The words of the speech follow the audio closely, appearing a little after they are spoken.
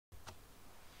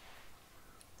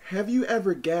Have you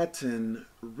ever gotten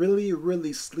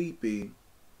really sleepy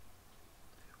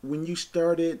when you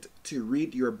started to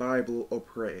read your Bible or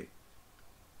pray?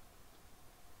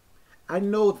 I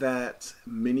know that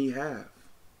many have.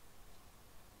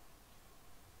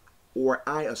 Or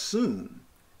I assume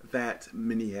that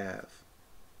many have.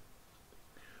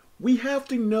 We have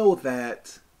to know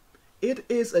that it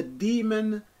is a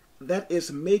demon that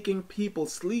is making people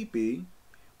sleepy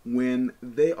when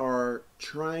they are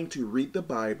trying to read the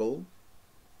Bible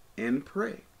and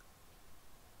pray.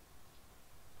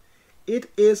 It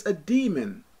is a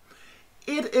demon.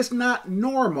 It is not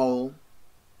normal.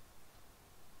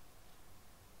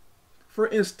 For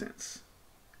instance,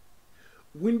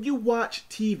 when you watch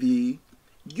TV,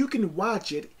 you can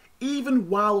watch it even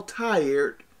while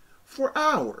tired for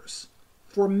hours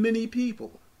for many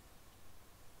people.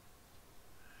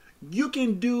 You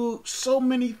can do so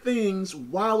many things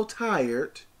while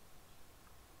tired,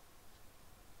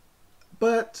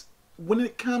 but when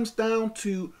it comes down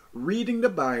to reading the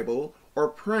Bible or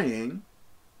praying,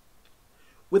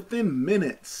 within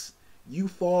minutes you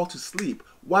fall to sleep.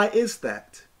 Why is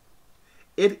that?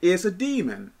 It is a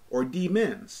demon or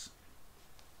demons.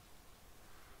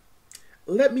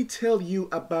 Let me tell you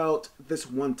about this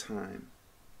one time.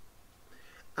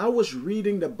 I was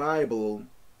reading the Bible.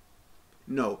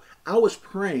 No, I was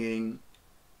praying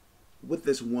with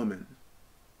this woman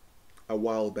a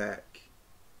while back.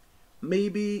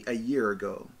 Maybe a year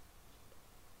ago.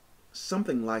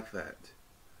 Something like that.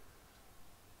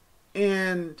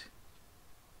 And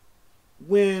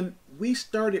when we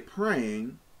started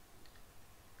praying,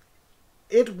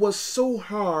 it was so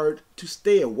hard to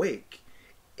stay awake.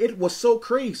 It was so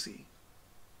crazy.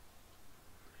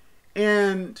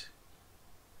 And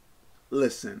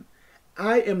listen,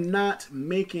 I am not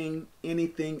making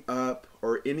anything up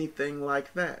or anything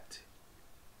like that,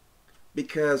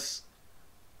 because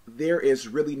there is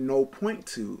really no point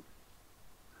to.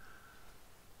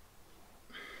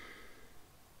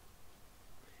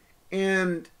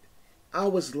 And I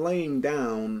was laying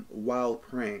down while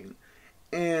praying,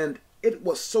 and it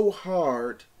was so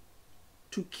hard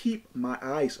to keep my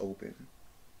eyes open.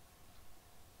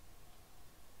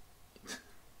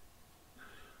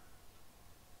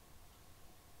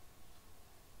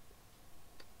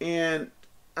 And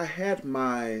I had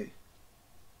my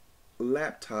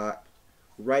laptop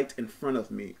right in front of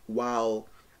me while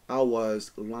I was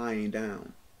lying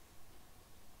down.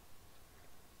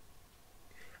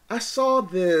 I saw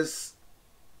this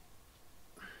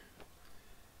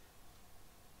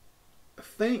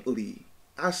faintly.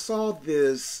 I saw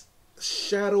this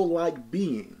shadow-like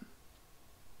being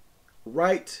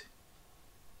right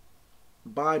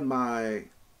by my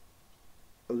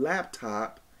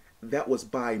laptop that was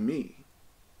by me.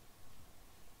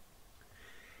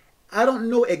 I don't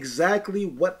know exactly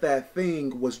what that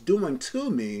thing was doing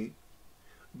to me,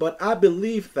 but I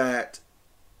believe that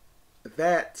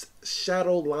that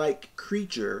shadow-like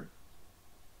creature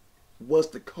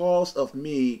was the cause of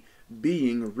me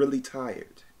being really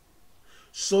tired.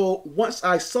 So once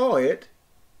I saw it,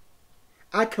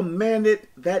 I commanded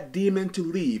that demon to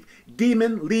leave.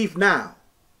 Demon, leave now.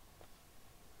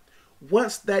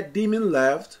 Once that demon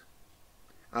left,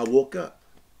 I woke up.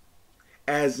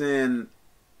 As in,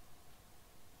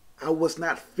 I was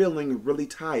not feeling really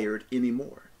tired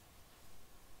anymore.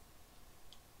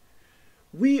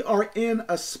 We are in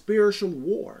a spiritual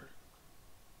war.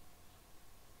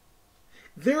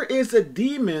 There is a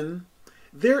demon.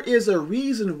 There is a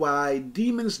reason why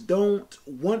demons don't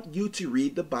want you to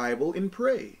read the Bible and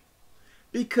pray,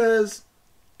 because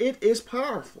it is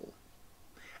powerful.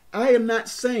 I am not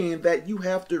saying that you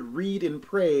have to read and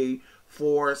pray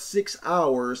for 6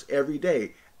 hours every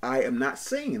day. I am not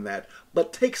saying that,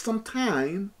 but take some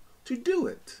time to do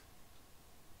it.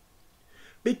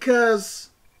 Because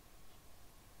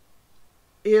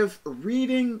if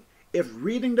reading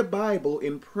the Bible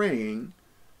and praying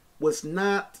was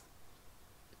not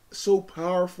so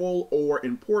powerful or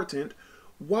important,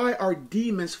 why are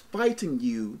demons fighting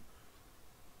you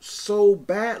so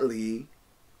badly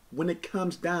when it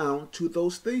comes down to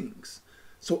those things?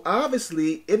 So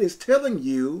obviously it is telling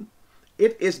you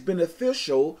it is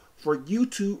beneficial for you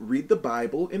to read the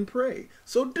Bible and pray.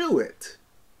 So do it.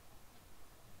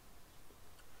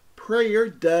 Prayer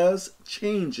does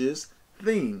changes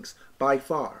things by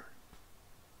far.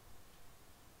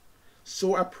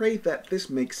 So I pray that this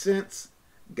makes sense.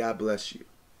 God bless you.